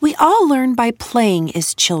all learn by playing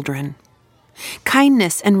as children.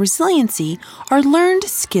 Kindness and resiliency are learned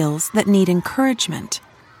skills that need encouragement.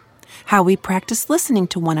 How we practice listening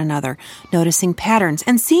to one another, noticing patterns,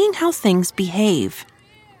 and seeing how things behave.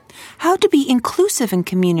 How to be inclusive in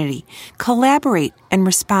community, collaborate, and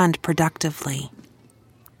respond productively.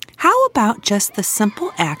 How about just the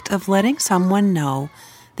simple act of letting someone know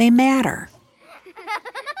they matter?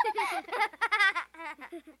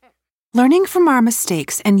 Learning from our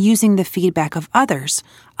mistakes and using the feedback of others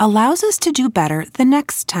allows us to do better the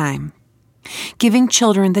next time. Giving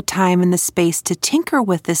children the time and the space to tinker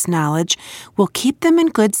with this knowledge will keep them in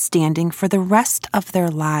good standing for the rest of their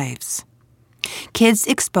lives. Kids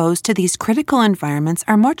exposed to these critical environments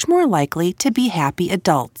are much more likely to be happy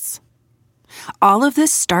adults. All of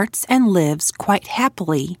this starts and lives quite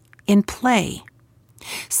happily in play.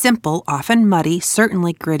 Simple, often muddy,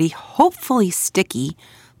 certainly gritty, hopefully sticky,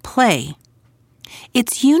 play.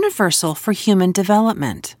 It's universal for human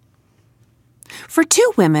development. For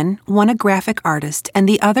two women, one a graphic artist and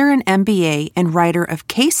the other an MBA and writer of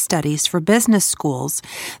case studies for business schools,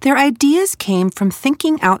 their ideas came from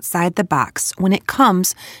thinking outside the box when it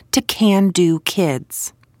comes to can-do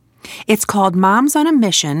kids. It's called Moms on a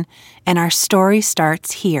Mission, and our story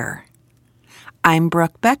starts here. I'm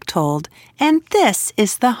Brooke Bechtold, and this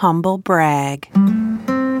is The Humble Brag.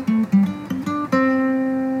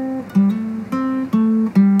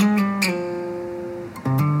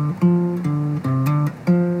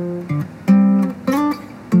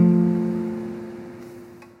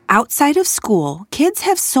 Outside of school, kids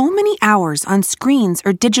have so many hours on screens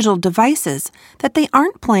or digital devices that they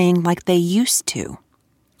aren't playing like they used to,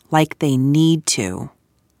 like they need to.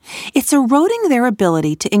 It's eroding their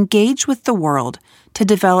ability to engage with the world, to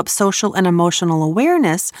develop social and emotional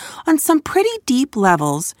awareness on some pretty deep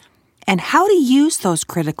levels, and how to use those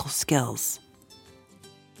critical skills.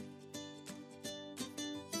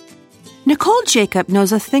 Nicole Jacob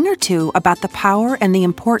knows a thing or two about the power and the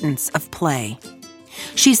importance of play.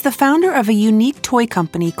 She's the founder of a unique toy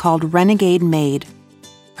company called Renegade Made.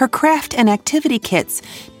 Her craft and activity kits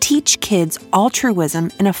teach kids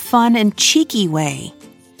altruism in a fun and cheeky way.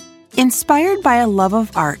 Inspired by a love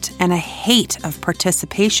of art and a hate of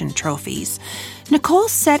participation trophies, Nicole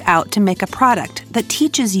set out to make a product that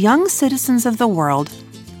teaches young citizens of the world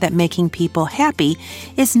that making people happy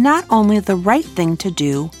is not only the right thing to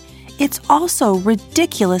do, it's also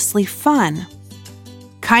ridiculously fun.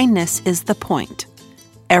 Kindness is the point.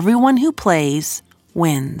 Everyone who plays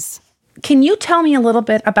wins. Can you tell me a little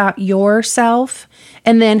bit about yourself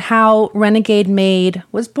and then how Renegade Made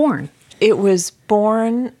was born? It was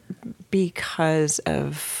born because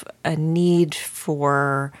of a need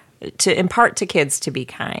to impart to kids to be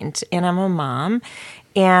kind. And I'm a mom.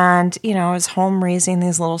 And, I was home raising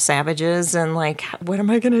these little savages and what am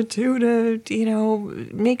I going to do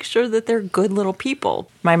to, make sure that they're good little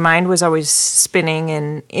people? My mind was always spinning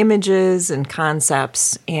in images and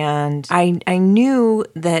concepts. And I knew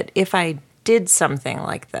that if I did something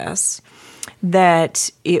like this,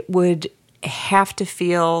 that it would have to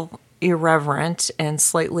feel irreverent and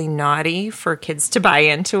slightly naughty for kids to buy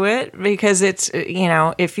into it, because it's,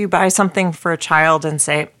 if you buy something for a child and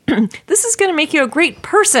say, this is going to make you a great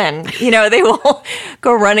person, they will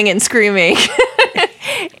go running and screaming.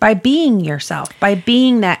 By being yourself, by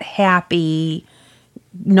being that happy,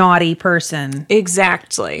 naughty person.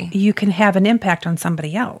 Exactly. You can have an impact on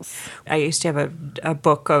somebody else. I used to have a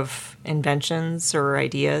book of inventions or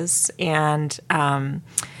ideas, and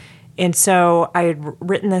so I had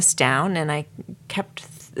written this down, and I kept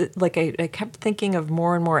I kept thinking of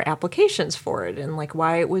more and more applications for it, and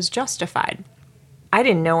why it was justified. I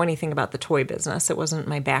didn't know anything about the toy business. It wasn't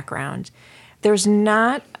my background. There's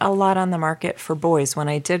not a lot on the market for boys. When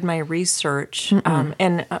I did my research,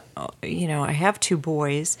 I have two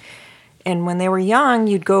boys, and when they were young,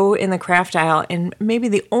 you'd go in the craft aisle, and maybe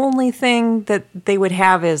the only thing that they would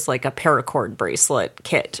have is a paracord bracelet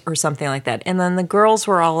kit or something like that. And then the girls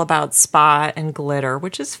were all about spa and glitter,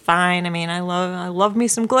 which is fine. I mean, I love me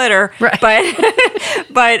some glitter, right.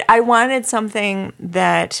 but I wanted something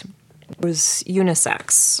that was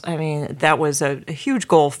unisex. I mean, that was a huge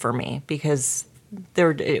goal for me because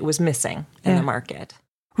it was missing in the market.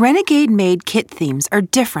 Renegade Made kit themes are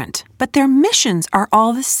different, but their missions are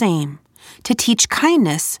all the same: to teach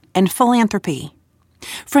kindness and philanthropy.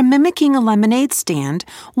 From mimicking a lemonade stand,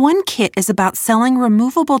 one kit is about selling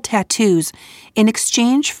removable tattoos in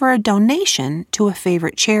exchange for a donation to a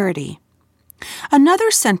favorite charity.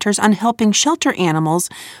 Another centers on helping shelter animals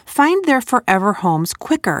find their forever homes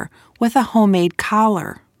quicker with a homemade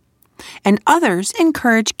collar. And others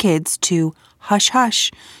encourage kids to hush,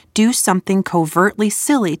 hush, do something covertly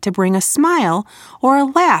silly to bring a smile or a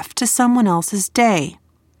laugh to someone else's day.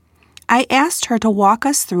 I asked her to walk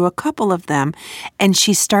us through a couple of them, and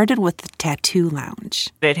she started with the tattoo lounge.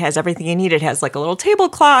 It has everything you need. It has like a little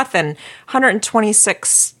tablecloth and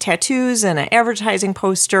 126 tattoos and an advertising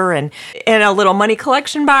poster and a little money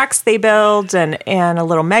collection box they build and a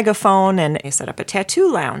little megaphone. And they set up a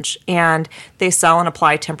tattoo lounge, and they sell and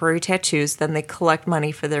apply temporary tattoos. Then they collect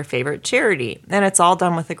money for their favorite charity. And it's all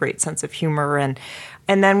done with a great sense of humor.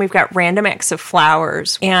 And then we've got random acts of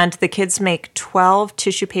flowers, and the kids make 12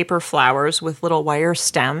 tissue paper flowers with little wire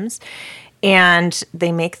stems, and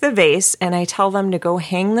they make the vase, and I tell them to go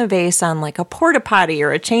hang the vase on like a porta potty or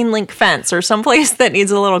a chain link fence or someplace that needs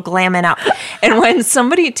a little glamming up. And when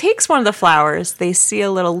somebody takes one of the flowers, they see a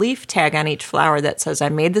little leaf tag on each flower that says, "I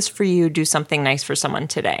made this for you, do something nice for someone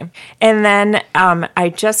today." And then I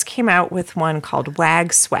just came out with one called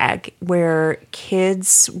Wag Swag, where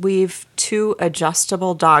kids weave 2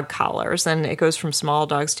 adjustable dog collars, and it goes from small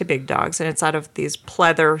dogs to big dogs, and it's out of these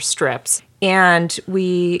pleather strips. And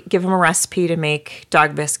we give them a recipe to make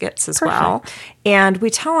dog biscuits as well. And we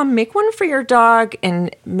tell them, make one for your dog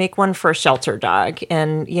and make one for a shelter dog.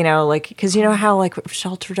 And, because you know how like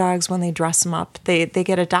shelter dogs, when they dress them up, they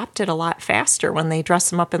get adopted a lot faster when they dress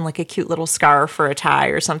them up in like a cute little scarf or a tie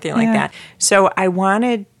or something like that. So I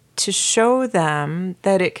wanted to show them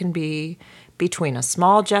that it can be between a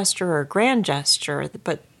small gesture or a grand gesture,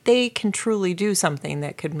 but they can truly do something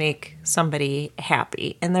that could make somebody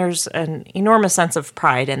happy. And there's an enormous sense of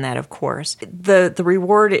pride in that, of course. The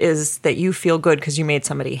reward is that you feel good because you made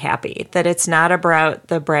somebody happy, that it's not about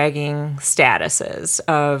the bragging statuses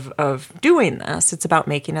of doing this. It's about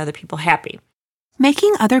making other people happy.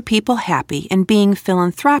 Making other people happy and being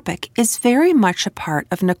philanthropic is very much a part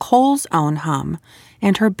of Nicole's own hum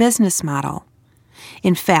and her business model.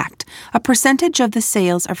 In fact, a percentage of the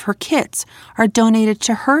sales of her kits are donated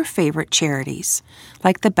to her favorite charities,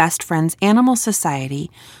 like the Best Friends Animal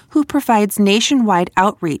Society, who provides nationwide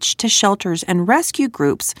outreach to shelters and rescue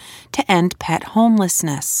groups to end pet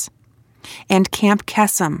homelessness, and Camp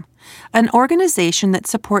Kesem, an organization that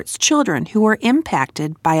supports children who are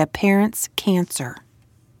impacted by a parent's cancer.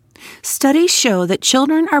 Studies show that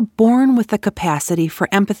children are born with the capacity for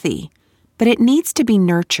empathy, but it needs to be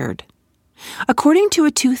nurtured. According to a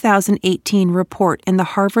 2018 report in the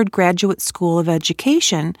Harvard Graduate School of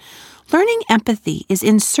Education, learning empathy is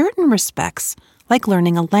in certain respects like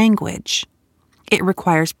learning a language. It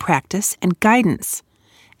requires practice and guidance,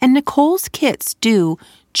 and Nicole's kits do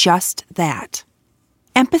just that.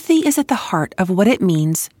 Empathy is at the heart of what it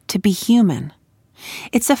means to be human.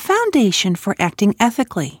 It's a foundation for acting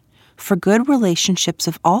ethically, for good relationships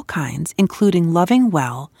of all kinds, including loving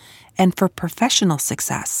well, and for professional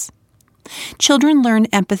success. Children learn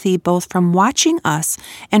empathy both from watching us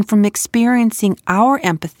and from experiencing our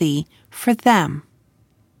empathy for them.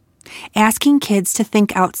 Asking kids to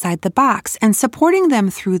think outside the box and supporting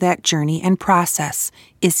them through that journey and process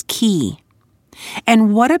is key.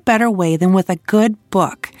 And what a better way than with a good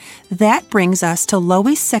book. That brings us to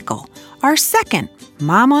Loie Sickle, our second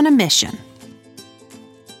Mom on a Mission.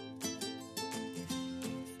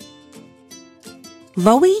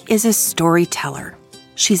 Loie is a storyteller.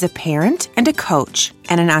 She's a parent and a coach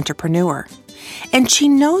and an entrepreneur. And she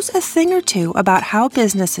knows a thing or two about how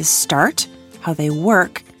businesses start, how they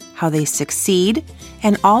work, how they succeed,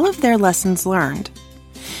 and all of their lessons learned.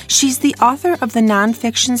 She's the author of the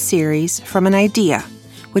nonfiction series From an Idea,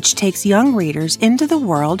 which takes young readers into the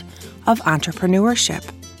world of entrepreneurship.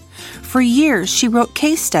 For years, she wrote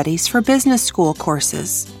case studies for business school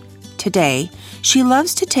courses. Today, she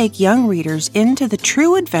loves to take young readers into the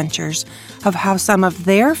true adventures of how some of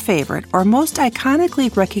their favorite or most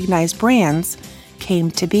iconically recognized brands came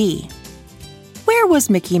to be. Where was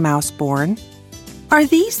Mickey Mouse born? Are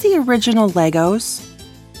these the original Legos?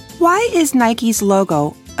 Why is Nike's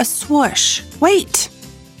logo a swoosh? Wait!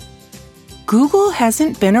 Google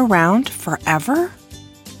hasn't been around forever?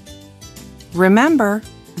 Remember,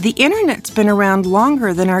 the internet's been around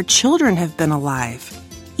longer than our children have been alive,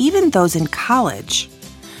 even those in college.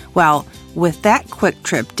 Well, with that quick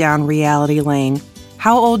trip down reality lane,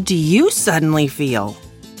 how old do you suddenly feel?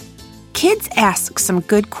 Kids ask some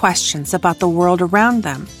good questions about the world around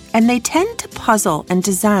them, and they tend to puzzle and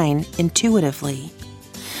design intuitively.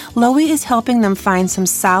 Loie is helping them find some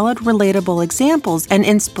solid, relatable examples and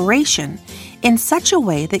inspiration in such a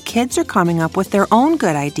way that kids are coming up with their own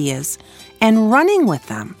good ideas and running with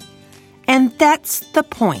them. And that's the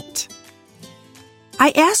point.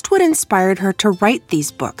 I asked what inspired her to write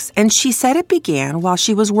these books, and she said it began while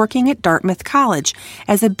she was working at Dartmouth College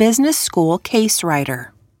as a business school case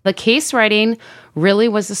writer. The case writing really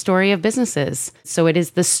was the story of businesses. So it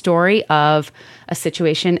is the story of a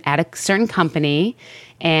situation at a certain company.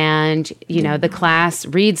 And, the class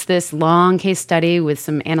reads this long case study with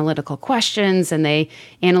some analytical questions, and they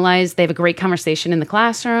have a great conversation in the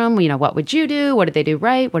classroom. What would you do? What did they do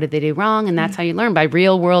right? What did they do wrong? And that's how you learn, by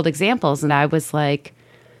real world examples. And I was like,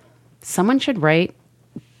 someone should write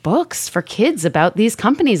books for kids about these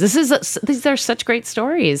companies. These are such great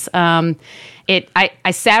stories. I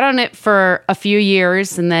sat on it for a few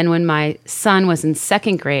years, and then when my son was in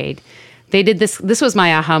second grade, they did this. This was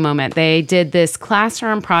my aha moment. They did this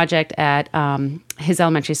classroom project at his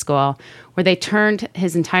elementary school where they turned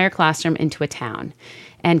his entire classroom into a town,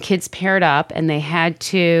 and kids paired up, and they had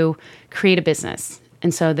to create a business.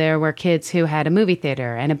 And so there were kids who had a movie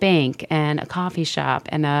theater and a bank and a coffee shop,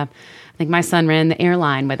 and I think my son ran the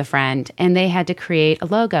airline with a friend, and they had to create a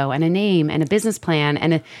logo and a name and a business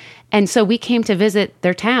plan. And so we came to visit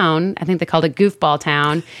their town. I think they called it Goofball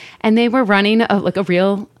Town, and they were running a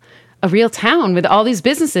real town with all these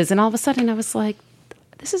businesses. And all of a sudden I was like,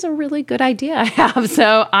 this is a really good idea I have.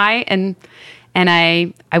 So I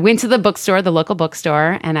went to the bookstore, the local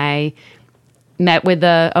bookstore, and I met with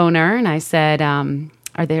the owner, and I said,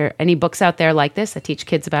 are there any books out there like this that teach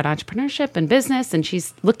kids about entrepreneurship and business? And she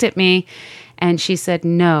looked at me and she said,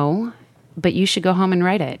 no, but you should go home and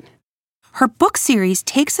write it. Her book series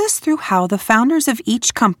takes us through how the founders of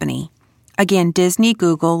each company, again, Disney,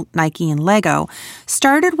 Google, Nike, and Lego,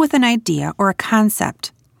 started with an idea or a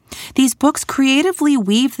concept. These books creatively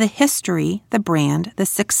weave the history, the brand, the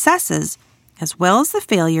successes, as well as the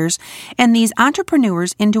failures, and these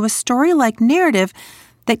entrepreneurs into a story-like narrative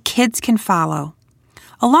that kids can follow.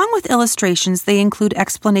 Along with illustrations, they include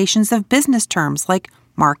explanations of business terms like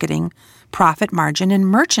marketing, profit margin, and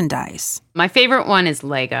merchandise. My favorite one is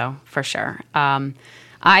Lego, for sure.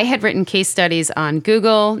 I had written case studies on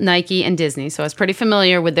Google, Nike, and Disney, so I was pretty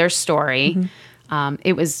familiar with their story. Mm-hmm.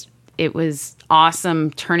 It was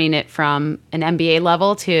awesome turning it from an MBA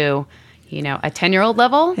level to, a 10-year-old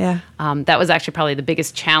level. Yeah. That was actually probably the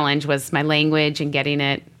biggest challenge, was my language and getting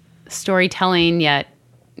it storytelling yet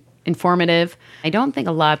informative. I don't think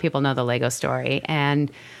a lot of people know the Lego story.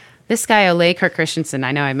 And this guy, Ole Kirk Christensen,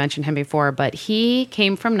 I know I mentioned him before, but he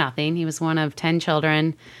came from nothing. He was one of 10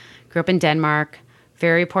 children, grew up in Denmark,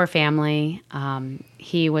 very poor family.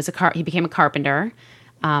 He became a carpenter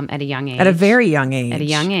at a young age. At a very young age. At a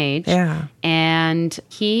young age. Yeah. And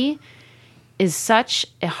he is such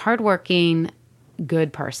a hardworking,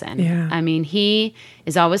 good person. Yeah. I mean, he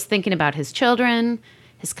is always thinking about his children,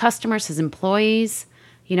 his customers, his employees.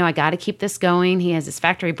 I got to keep this going. He has his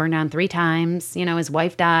factory burned down 3 times. His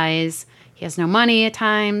wife dies. He has no money at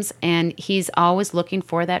times. And he's always looking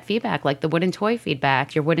for that feedback, like the wooden toy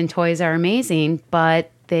feedback. Your wooden toys are amazing,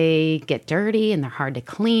 but they get dirty and they're hard to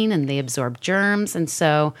clean and they absorb germs. And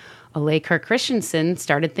so Ole Kirk Christensen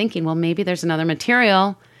started thinking, well, maybe there's another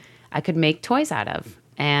material I could make toys out of.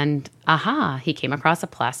 And he came across a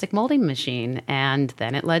plastic molding machine, and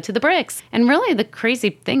then it led to the bricks. And really the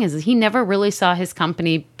crazy thing is he never really saw his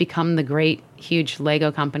company become the great, huge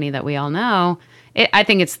Lego company that we all know. I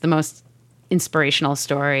think it's the most inspirational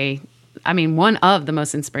story. I mean, one of the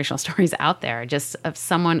most inspirational stories out there, just of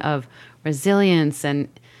someone of resilience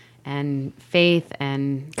and faith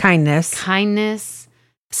and kindness.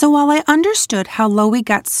 So while I understood how Loie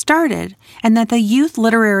got started and that the youth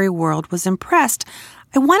literary world was impressed,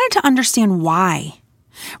 I wanted to understand why.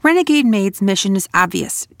 Renegade Maid's mission is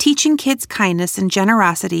obvious, teaching kids kindness and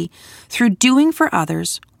generosity through doing for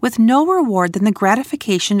others with no reward than the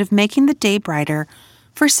gratification of making the day brighter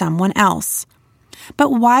for someone else. But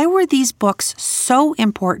why were these books so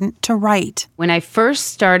important to write? When I first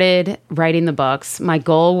started writing the books, my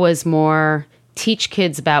goal was more teach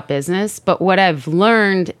kids about business. But what I've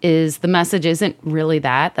learned is the message isn't really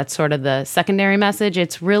that. That's sort of the secondary message.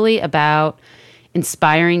 It's really about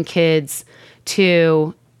inspiring kids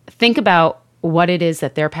to think about what it is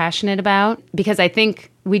that they're passionate about. Because I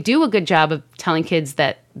think we do a good job of telling kids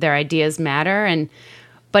that their ideas matter.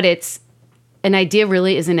 But an idea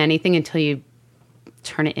really isn't anything until you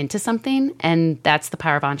turn it into something. And that's the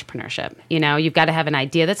power of entrepreneurship. You've got to have an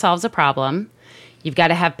idea that solves a problem. You've got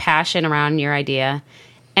to have passion around your idea.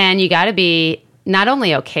 And you got to be not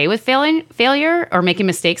only okay with failure or making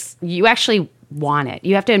mistakes, you actually want it.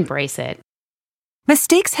 You have to embrace it.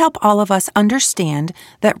 Mistakes help all of us understand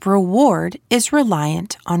that reward is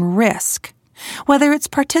reliant on risk. Whether it's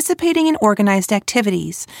participating in organized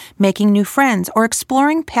activities, making new friends, or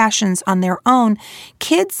exploring passions on their own,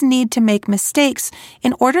 kids need to make mistakes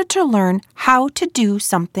in order to learn how to do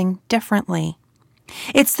something differently.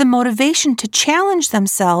 It's the motivation to challenge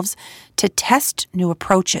themselves to test new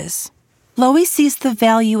approaches. Loie sees the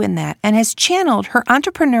value in that and has channeled her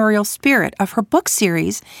entrepreneurial spirit of her book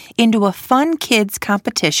series into a fun kids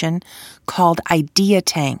competition called Idea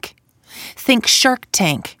Tank. Think Shark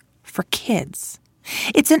Tank for kids.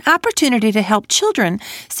 It's an opportunity to help children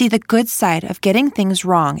see the good side of getting things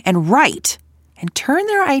wrong and right and turn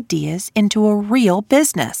their ideas into a real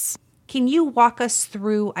business. Can you walk us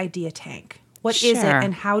through Idea Tank? What is it Sure.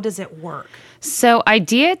 and how does it work? So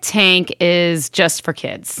Idea Tank is just for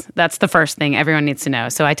kids. That's the first thing everyone needs to know.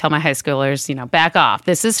 So I tell my high schoolers, back off.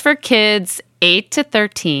 This is for kids 8 to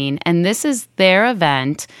 13, and this is their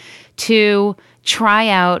event to try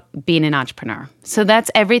out being an entrepreneur. So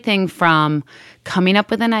that's everything from coming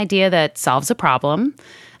up with an idea that solves a problem,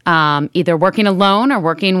 either working alone or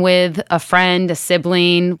working with a friend, a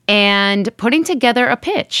sibling, and putting together a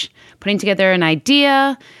pitch, putting together an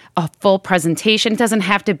idea, a full presentation. It doesn't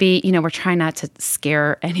have to be, we're trying not to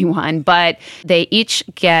scare anyone, but they each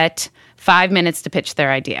get 5 minutes to pitch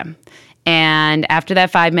their idea. And after that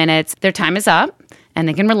 5 minutes, their time is up and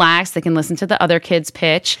they can relax. They can listen to the other kids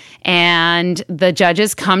pitch. And the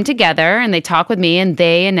judges come together and they talk with me and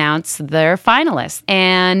they announce their finalists.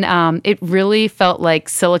 And it really felt like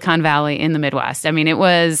Silicon Valley in the Midwest. I mean, it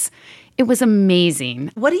was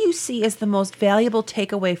amazing. What do you see as the most valuable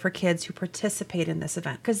takeaway for kids who participate in this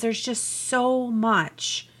event? Because there's just so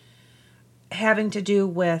much having to do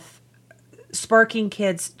with sparking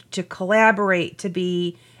kids to collaborate, to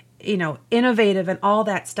be, innovative and all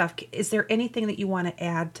that stuff. Is there anything that you want to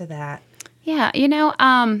add to that? Yeah,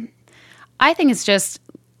 I think it's just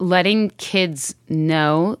letting kids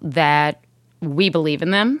know that we believe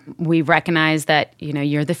in them. We recognize that,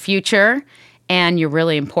 you're the future and you're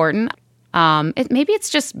really important. Maybe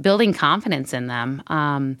it's just building confidence in them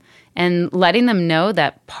and letting them know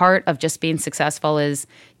that part of just being successful is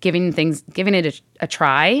giving it a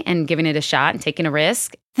try and giving it a shot and taking a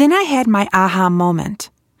risk. Then I had my aha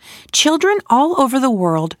moment. Children all over the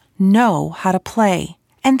world know how to play,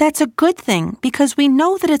 and that's a good thing because we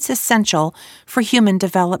know that it's essential for human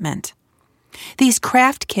development. These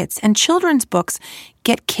craft kits and children's books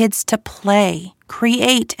get kids to play,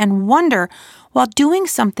 create, and wonder while doing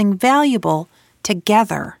something valuable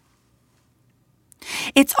together.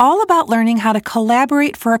 It's all about learning how to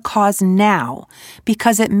collaborate for a cause now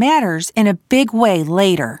because it matters in a big way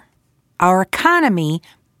later. Our economy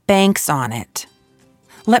banks on it.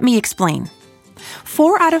 Let me explain.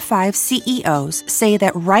 4 out of 5 CEOs say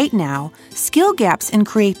that right now, skill gaps in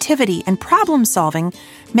creativity and problem solving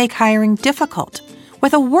make hiring difficult,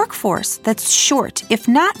 with a workforce that's short, if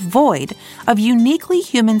not void, of uniquely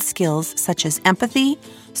human skills such as empathy,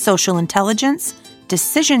 social intelligence,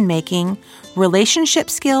 decision-making, relationship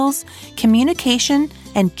skills, communication,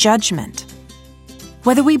 and judgment.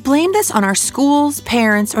 Whether we blame this on our schools,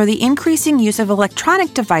 parents, or the increasing use of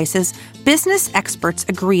electronic devices, business experts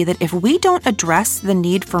agree that if we don't address the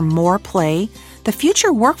need for more play, the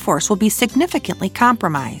future workforce will be significantly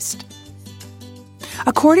compromised.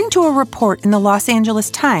 According to a report in the Los Angeles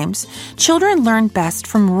Times, children learn best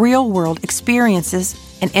from real-world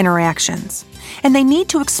experiences and interactions, and they need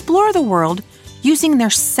to explore the world using their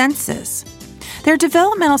senses. Their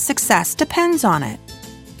developmental success depends on it.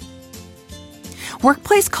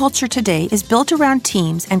 Workplace culture today is built around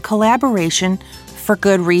teams and collaboration for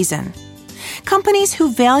good reason. Companies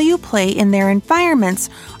who value play in their environments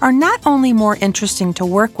are not only more interesting to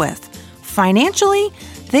work with, financially,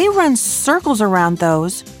 they run circles around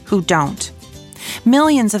those who don't.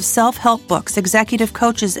 Millions of self-help books, executive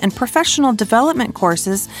coaches, and professional development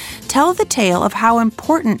courses tell the tale of how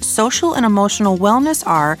important social and emotional wellness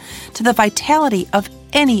are to the vitality of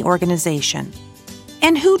any organization.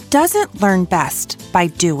 And who doesn't learn best by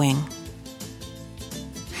doing?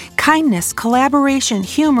 Kindness, collaboration,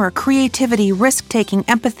 humor, creativity, risk-taking,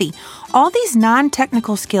 empathy, all these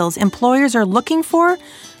non-technical skills employers are looking for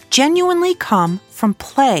genuinely come from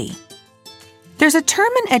play. There's a term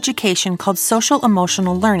in education called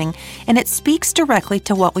social-emotional learning, and it speaks directly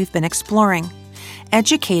to what we've been exploring,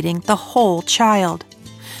 educating the whole child.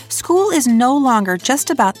 School is no longer just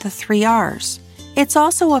about the 3 R's. It's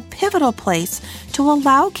also a pivotal place to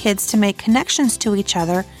allow kids to make connections to each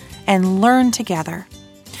other and learn together.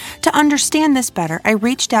 To understand this better, I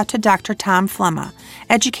reached out to Dr. Tom Flemma,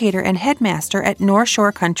 educator and headmaster at North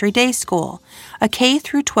Shore Country Day School, a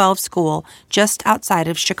K-12 school just outside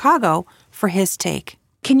of Chicago, for his take.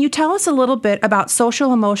 Can you tell us a little bit about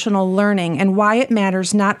social-emotional learning and why it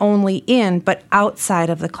matters not only in but outside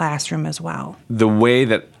of the classroom as well? The way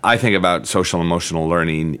that I think about social-emotional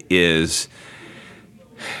learning is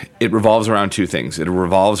It revolves around two things. It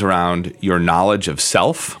revolves around your knowledge of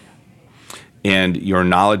self and your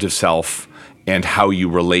knowledge of self and how you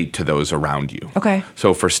relate to those around you. Okay.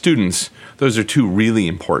 So for students, those are two really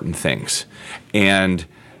important things. And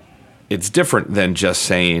it's different than just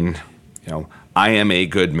saying, I am a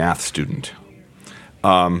good math student.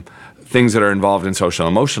 Things that are involved in social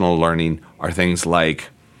emotional learning are things like,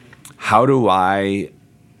 how do I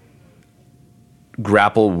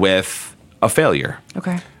grapple with a failure?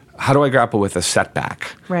 Okay. How do I grapple with a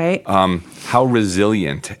setback? Right. How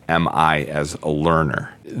resilient am I as a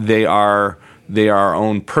learner? They are our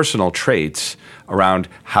own personal traits around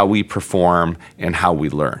how we perform and how we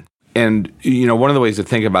learn. And, one of the ways to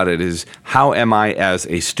think about it is, how am I as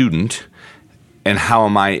a student and how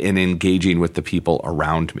am I in engaging with the people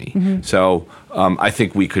around me? Mm-hmm. So I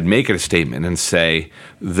think we could make it a statement and say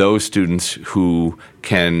those students who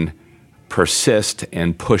can persist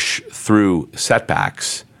and push through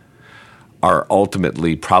setbacks are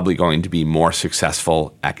ultimately probably going to be more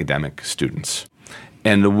successful academic students.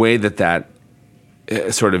 And the way that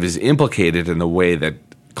sort of is implicated in the way that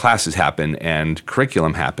classes happen and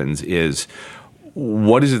curriculum happens is,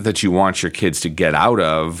 what is it that you want your kids to get out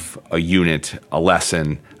of a unit, a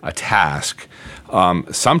lesson, a task?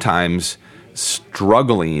 Sometimes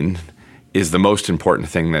struggling is the most important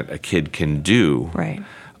thing that a kid can do. Right.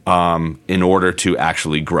 In order to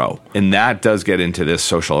actually grow. And that does get into this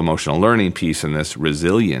social emotional learning piece and this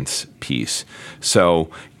resilience piece. So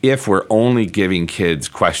if we're only giving kids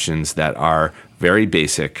questions that are very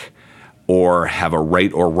basic or have a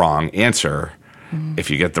right or wrong answer, if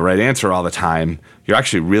you get the right answer all the time, you're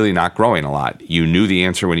actually really not growing a lot. You knew the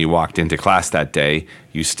answer when you walked into class that day.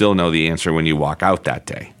 You still know the answer when you walk out that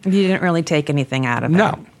day. You didn't really take anything out of it.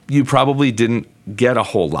 No, you probably didn't get a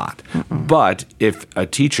whole lot. Mm-mm. But if a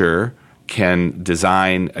teacher can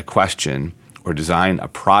design a question or design a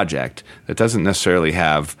project that doesn't necessarily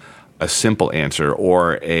have a simple answer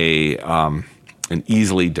or an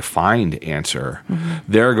easily defined answer,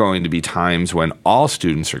 there are going to be times when all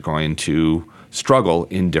students are going to struggle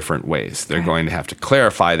in different ways. They're going to have to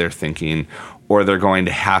clarify their thinking, or they're going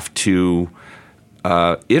to have to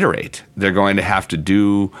iterate. They're going to have to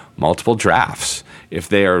do multiple drafts. If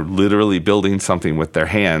they are literally building something with their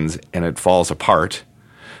hands and it falls apart,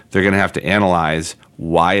 they're going to have to analyze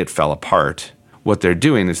why it fell apart. What they're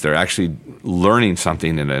doing is they're actually learning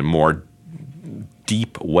something in a more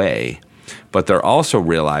deep way, but they're also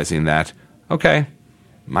realizing that, okay,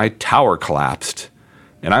 my tower collapsed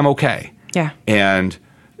and I'm okay. Yeah. And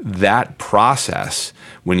that process,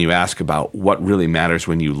 when you ask about what really matters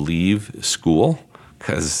when you leave school,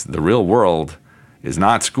 because the real world is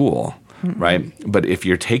not school, right? But if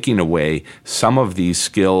you're taking away some of these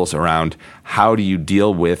skills around how do you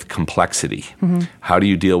deal with complexity, how do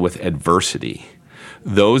you deal with adversity,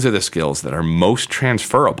 those are the skills that are most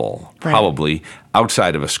transferable, probably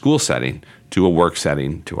outside of a school setting to a work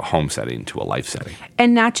setting, to a home setting, to a life setting.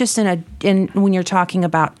 And not just in when you're talking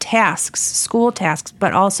about tasks, school tasks,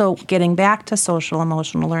 but also getting back to social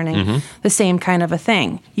emotional learning, the same kind of a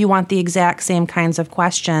thing. You want the exact same kinds of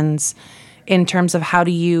questions in terms of how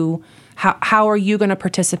are you going to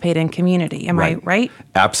participate in community? Am I right?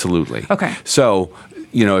 Absolutely. Okay. So,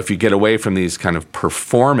 if you get away from these kind of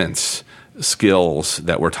performance skills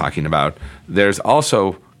that we're talking about, there's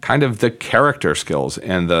also kind of the character skills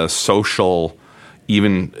and the social,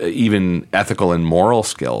 even ethical and moral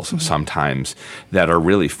skills sometimes that are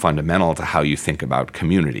really fundamental to how you think about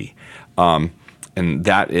community. And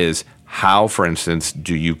that is how, for instance,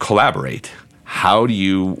 do you collaborate? How do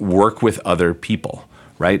you work with other people,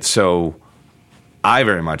 right? So I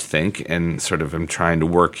very much think, and sort of am trying to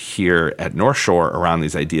work here at North Shore around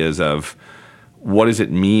these ideas of, what does it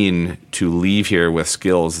mean to leave here with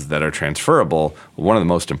skills that are transferable? One of the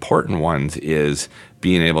most important ones is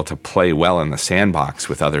being able to play well in the sandbox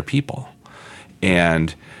with other people.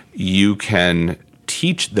 And you can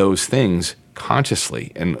teach those things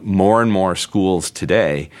consciously. And more schools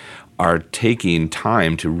today are taking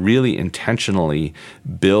time to really intentionally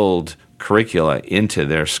build curricula into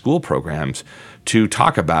their school programs to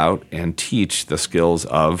talk about and teach the skills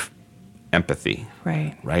of empathy,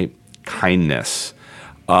 right? Kindness,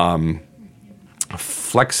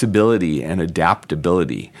 flexibility and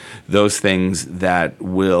adaptability, those things that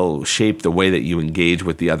will shape the way that you engage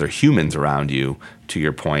with the other humans around you, to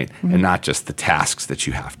your point, and not just the tasks that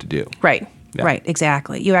you have to do. Right,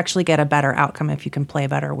 exactly. You actually get a better outcome if you can play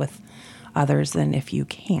better with others than if you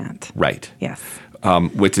can't. Right. Yes.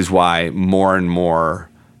 Which is why more and more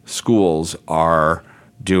schools are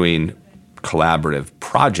doing collaborative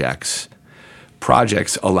projects.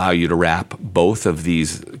 Projects allow you to wrap both of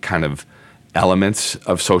these kind of elements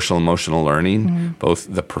of social emotional learning,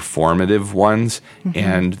 both the performative ones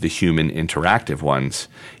and the human interactive ones,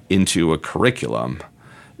 into a curriculum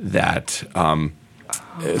that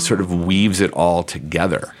sort of weaves it all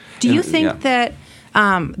together. Do you think that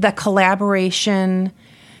the collaboration,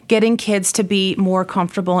 getting kids to be more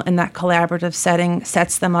comfortable in that collaborative setting,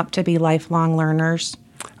 sets them up to be lifelong learners?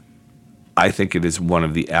 I think it is one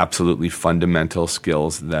of the absolutely fundamental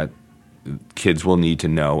skills that kids will need to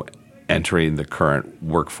know entering the current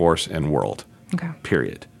workforce and world,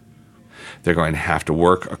 period. They're going to have to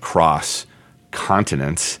work across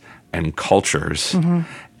continents and cultures,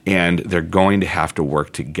 and they're going to have to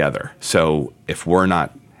work together. So if we're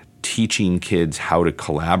not teaching kids how to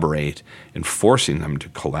collaborate and forcing them to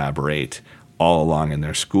collaborate all along in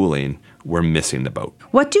their schooling, we're missing the boat.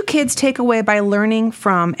 What do kids take away by learning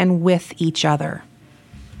from and with each other?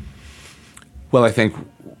 Well, I think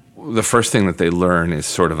the first thing that they learn is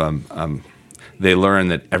sort of they learn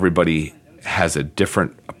that everybody has a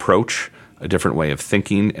different approach, a different way of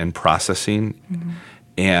thinking and processing,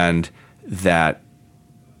 and that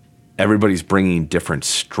everybody's bringing different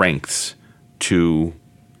strengths to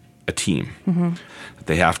a team.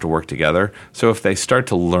 They have to work together. So if they start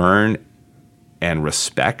to learn and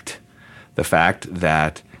respect the fact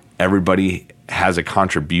that everybody has a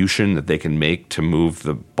contribution that they can make to move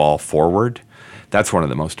the ball forward, that's one of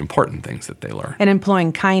the most important things that they learn. And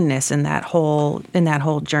employing kindness in that whole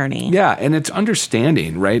journey. Yeah, and it's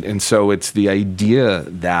understanding, right? And so it's the idea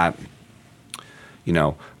that,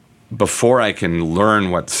 before I can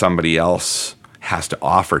learn what somebody else has to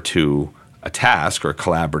offer to a task or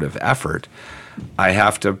collaborative effort, I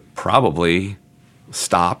have to probably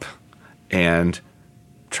stop and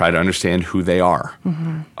try to understand who they are.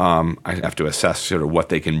 I have to assess sort of what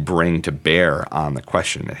they can bring to bear on the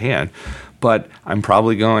question at hand. But I'm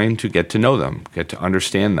probably going to get to know them, get to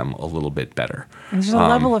understand them a little bit better. And there's a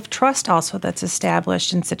level of trust also that's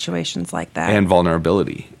established in situations like that. And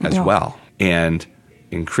vulnerability as well. And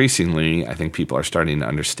increasingly, I think people are starting to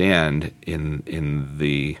understand in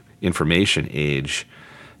the information age,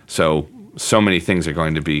 so many things are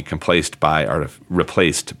going to be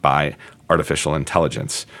replaced by artificial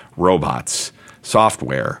intelligence, robots,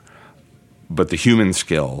 software, but the human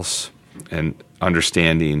skills and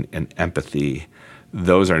understanding and empathy,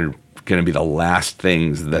 those are going to be the last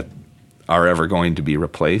things that are ever going to be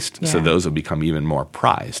replaced. So those will become even more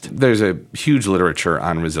prized. There's a huge literature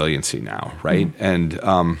on resiliency now, right? And,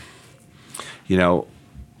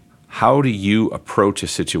 how do you approach a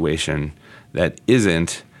situation that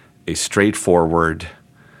isn't a straightforward,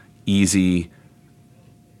 easy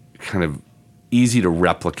to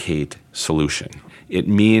replicate solution? It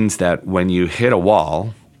means that when you hit a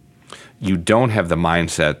wall, you don't have the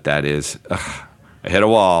mindset that is, I hit a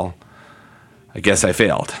wall, I guess I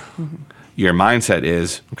failed. Your mindset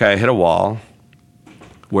is, okay, I hit a wall,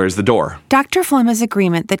 where's the door? Dr. Flemma's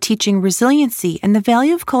agreement that teaching resiliency and the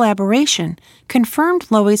value of collaboration confirmed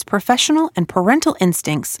Loie's professional and parental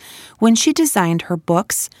instincts when she designed her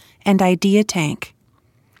books and idea tank.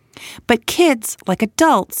 But kids, like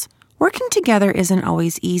adults, working together isn't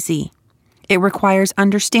always easy. It requires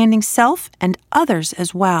understanding self and others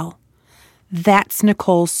as well. That's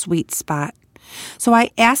Nicole's sweet spot. So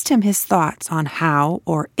I asked him his thoughts on how,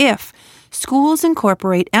 or if, schools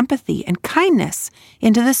incorporate empathy and kindness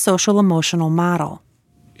into the social-emotional model.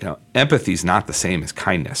 Empathy is not the same as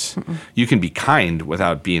kindness. You can be kind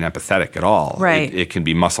without being empathetic at all. Right. It can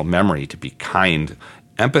be muscle memory to be kind.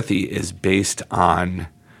 Empathy is based on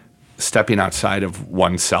stepping outside of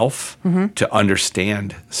oneself to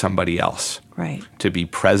understand somebody else. Right. To be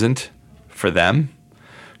present for them,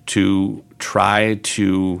 to try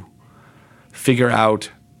to figure out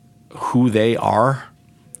who they are,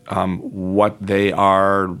 what they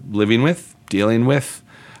are living with, dealing with,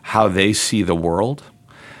 how they see the world.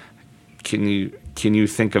 Can you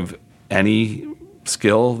think of any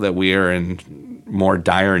skill that we are in more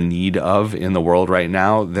dire need of in the world right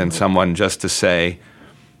now than someone just to say,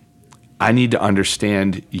 I need to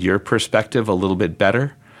understand your perspective a little bit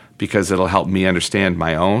better because it'll help me understand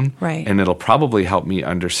my own. Right. And it'll probably help me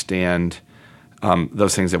understand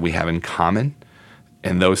those things that we have in common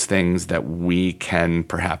and those things that we can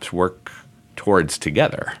perhaps work towards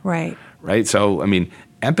together. Right. Right? So,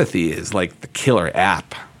 empathy is like the killer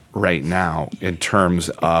app right now in terms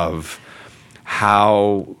of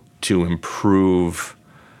how to improve,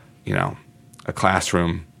 a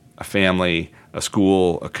classroom, a family, a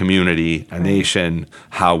school, a community, a nation,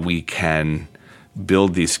 how we can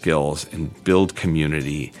build these skills and build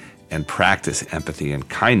community and practice empathy and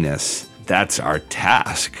kindness. That's our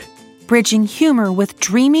task. Bridging humor with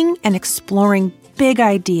dreaming and exploring big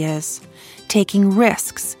ideas. taking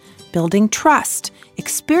risks, building trust,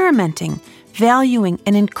 experimenting, valuing,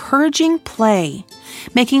 and encouraging play,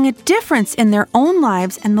 making a difference in their own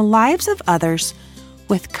lives and the lives of others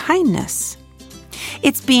with kindness.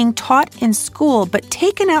 It's being taught in school, but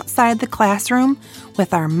taken outside the classroom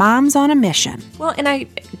with our Moms on a Mission. Well, and I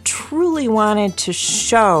truly wanted to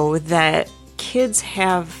show that kids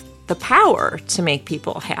have the power to make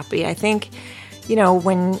people happy. I think,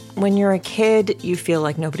 when you're a kid, you feel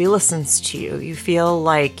like nobody listens to you. You feel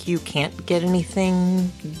like you can't get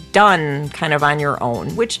anything done kind of on your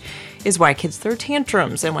own, which is why kids throw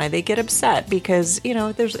tantrums and why they get upset because,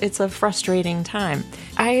 it's a frustrating time.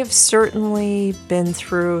 I have certainly been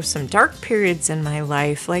through some dark periods in my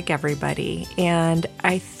life, like everybody, and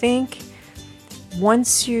I think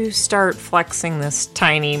once you start flexing this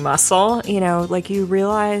tiny muscle, you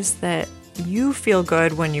realize that you feel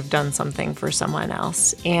good when you've done something for someone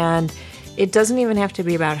else. And it doesn't even have to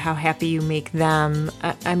be about how happy you make them.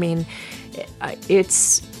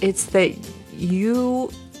 It's that you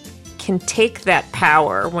can take that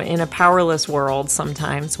power in a powerless world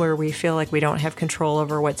sometimes where we feel like we don't have control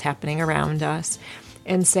over what's happening around us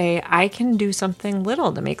and say, I can do something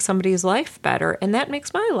little to make somebody's life better, and that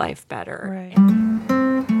makes my life better. Right.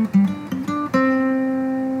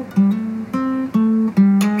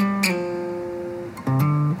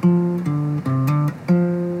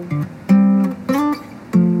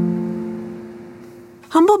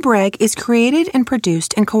 Humble Brag is created and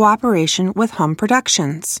produced in cooperation with Hum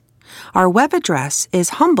Productions. Our web address is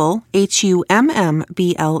humble,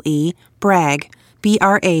 HUMMBLE, brag,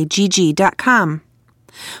 BRAGG.com.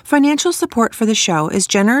 Financial support for the show is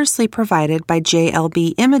generously provided by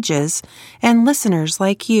JLB Images and listeners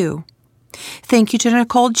like you. Thank you to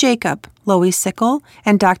Nicole Jacob, Loie Sickle,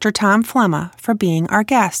 and Dr. Tom Flemma for being our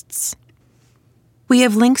guests. We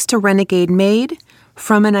have links to Renegade Made,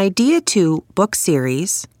 From an Idea to book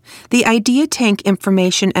series, the Idea Tank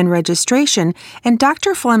information and registration, and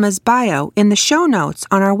Dr. Flemma's bio in the show notes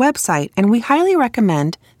on our website, and we highly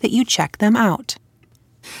recommend that you check them out.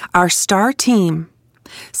 Our star team: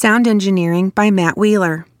 sound engineering by Matt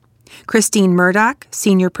Wheeler, Christine Murdoch,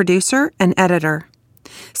 senior producer and editor,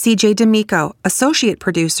 CJ D'Amico, associate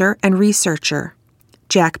producer and researcher,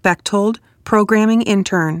 Jack Bechtold, programming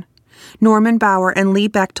intern, Norman Bauer and Lee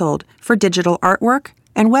Bechtold for digital artwork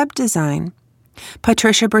and web design,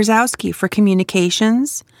 Patricia Brzezowski for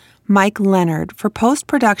communications, Mike Leonard for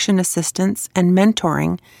post-production assistance and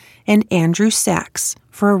mentoring, and Andrew Sachs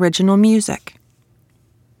for original music.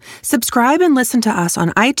 Subscribe and listen to us on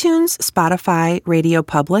iTunes, Spotify, Radio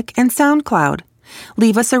Public, and SoundCloud.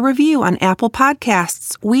 Leave us a review on Apple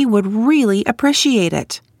Podcasts. We would really appreciate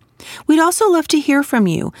it. We'd also love to hear from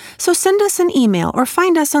you, so send us an email or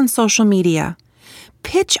find us on social media.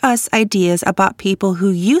 Pitch us ideas about people who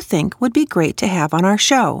you think would be great to have on our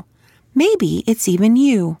show. Maybe it's even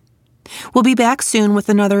you. We'll be back soon with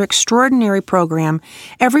another extraordinary program.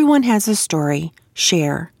 Everyone has a story.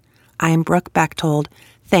 Share. I'm Brooke Bechtold.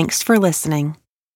 Thanks for listening.